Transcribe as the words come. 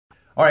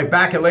All right,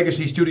 back at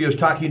Legacy Studios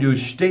talking to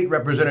State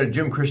Representative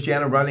Jim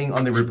Christiana running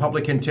on the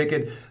Republican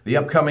ticket, the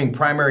upcoming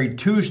primary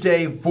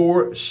Tuesday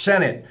for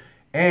Senate.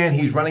 And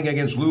he's running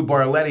against Lou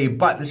Barletti,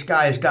 but this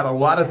guy has got a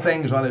lot of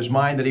things on his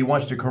mind that he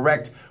wants to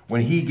correct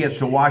when he gets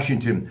to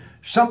Washington.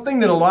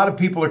 Something that a lot of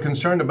people are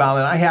concerned about,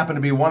 and I happen to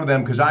be one of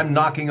them because I'm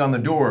knocking on the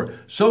door.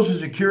 Social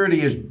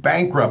Security is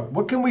bankrupt.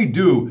 What can we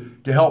do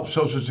to help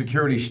Social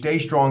Security stay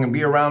strong and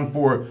be around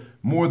for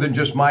more than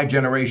just my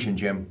generation,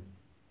 Jim?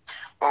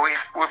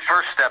 Well,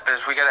 first step is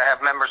we got to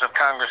have members of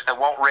Congress that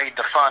won't raid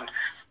the fund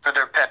for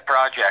their pet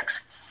projects.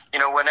 You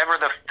know, whenever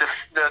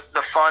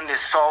the fund is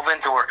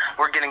solvent or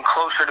we're getting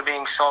closer to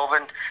being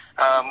solvent,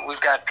 we've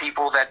got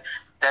people that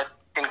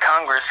in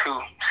Congress who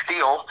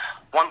steal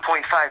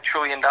 $1.5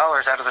 trillion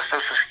out of the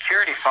Social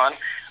Security fund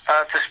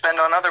to spend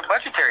on other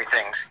budgetary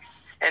things.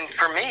 And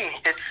for me,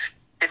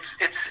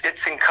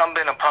 it's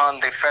incumbent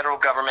upon the federal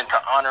government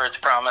to honor its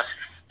promise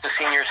to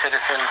senior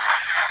citizens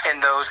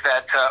and those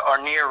that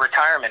are near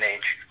retirement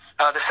age.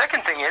 The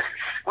second thing is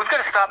we've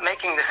got to stop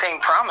making the same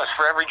promise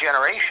for every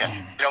generation.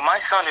 You know, my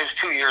son, who's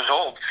 2 years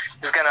old,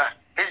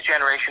 his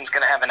generation's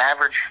gonna have an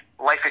average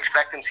life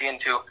expectancy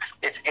into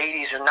its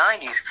 80s or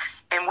 90s,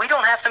 and we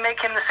don't have to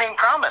make him the same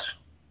promise.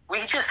 We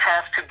just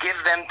have to give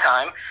them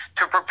time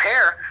to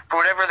prepare for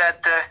whatever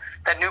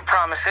that new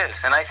promise is.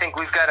 And I think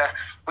we've got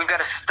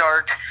to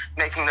start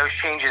making those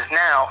changes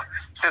now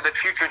so that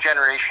future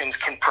generations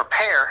can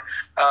prepare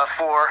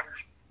for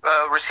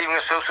receiving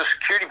a Social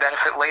Security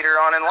benefit later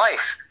on in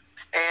life.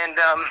 And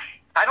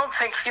I don't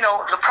think, you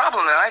know, the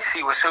problem that I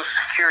see with Social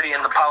Security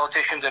and the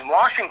politicians in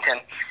Washington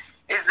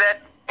is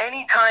that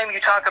anytime you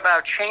talk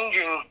about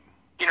changing,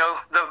 you know,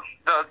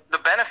 the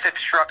benefit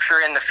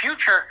structure in the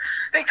future,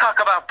 they talk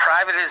about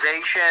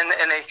privatization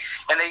and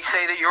they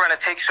say that you're going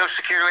to take Social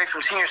Security away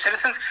from senior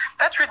citizens.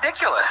 That's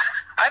ridiculous.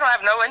 I don't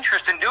have no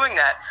interest in doing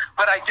that,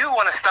 but I do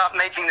want to stop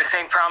making the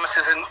same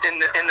promises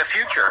in the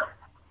future.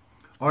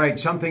 All right,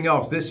 something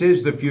else. This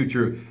is the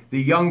future.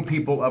 The young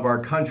people of our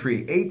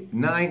country, 8,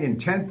 9,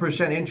 and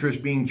 10%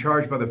 interest being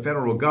charged by the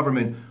federal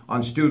government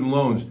on student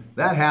loans.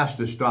 That has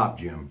to stop,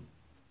 Jim.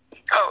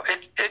 Oh,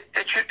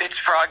 it's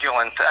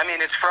fraudulent. I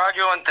mean, it's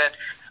fraudulent that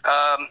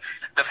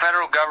the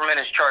federal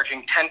government is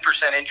charging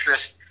 10%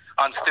 interest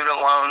on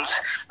student loans,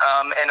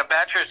 and a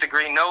bachelor's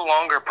degree no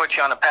longer puts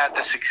you on a path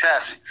to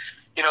success.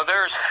 You know,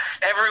 there's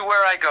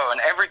everywhere I go, in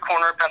every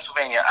corner of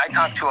Pennsylvania, I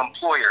talk to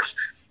employers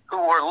who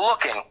are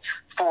looking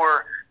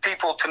for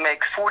people to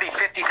make $40,000,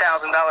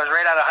 $50,000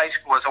 right out of high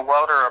school as a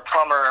welder, or a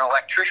plumber, or an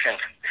electrician.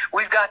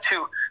 We've got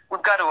to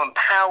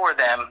empower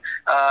them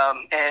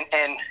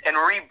and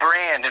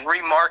rebrand and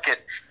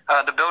remarket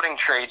the building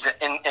trades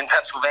in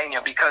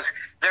Pennsylvania, because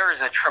there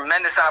is a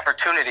tremendous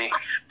opportunity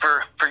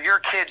for your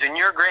kids and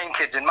your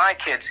grandkids and my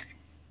kids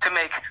to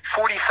make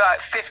 $45,000,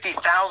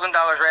 $50,000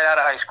 right out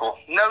of high school,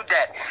 no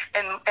debt.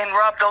 And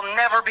Rob, they'll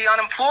never be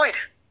unemployed.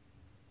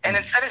 And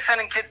instead of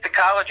sending kids to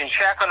college and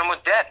shackling them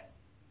with debt,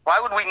 why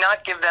would we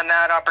not give them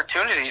that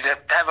opportunity to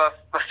have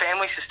a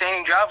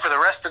family-sustaining job for the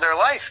rest of their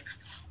life?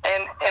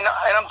 And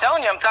I'm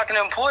telling you, I'm talking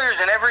to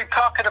employers in every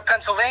pocket of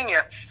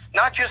Pennsylvania,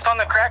 not just on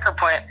the cracker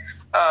plant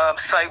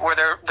site where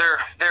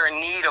they're in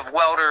need of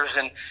welders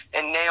and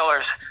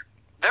nailers.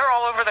 They're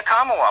all over the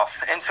Commonwealth,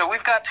 and so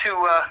we've got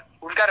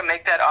to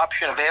make that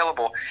option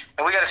available,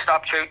 and we got to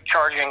stop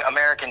charging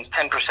Americans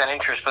 10%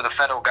 interest for the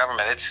federal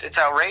government. It's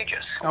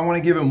outrageous. I want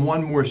to give him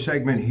one more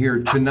segment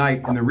here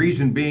tonight, and the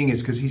reason being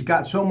is because he's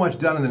got so much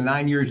done in the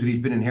 9 years that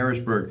he's been in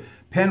Harrisburg.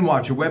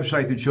 PennWatch, a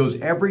website that shows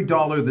every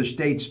dollar the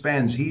state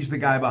spends. He's the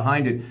guy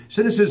behind it.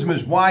 Cynicism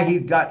is why he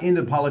got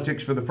into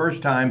politics for the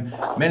first time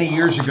many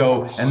years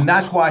ago, and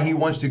that's why he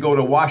wants to go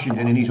to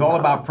Washington, and he's all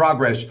about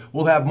progress.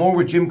 We'll have more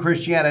with Jim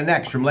Christiana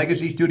next from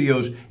Legacy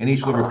Studios in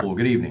East Liverpool.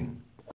 Good evening.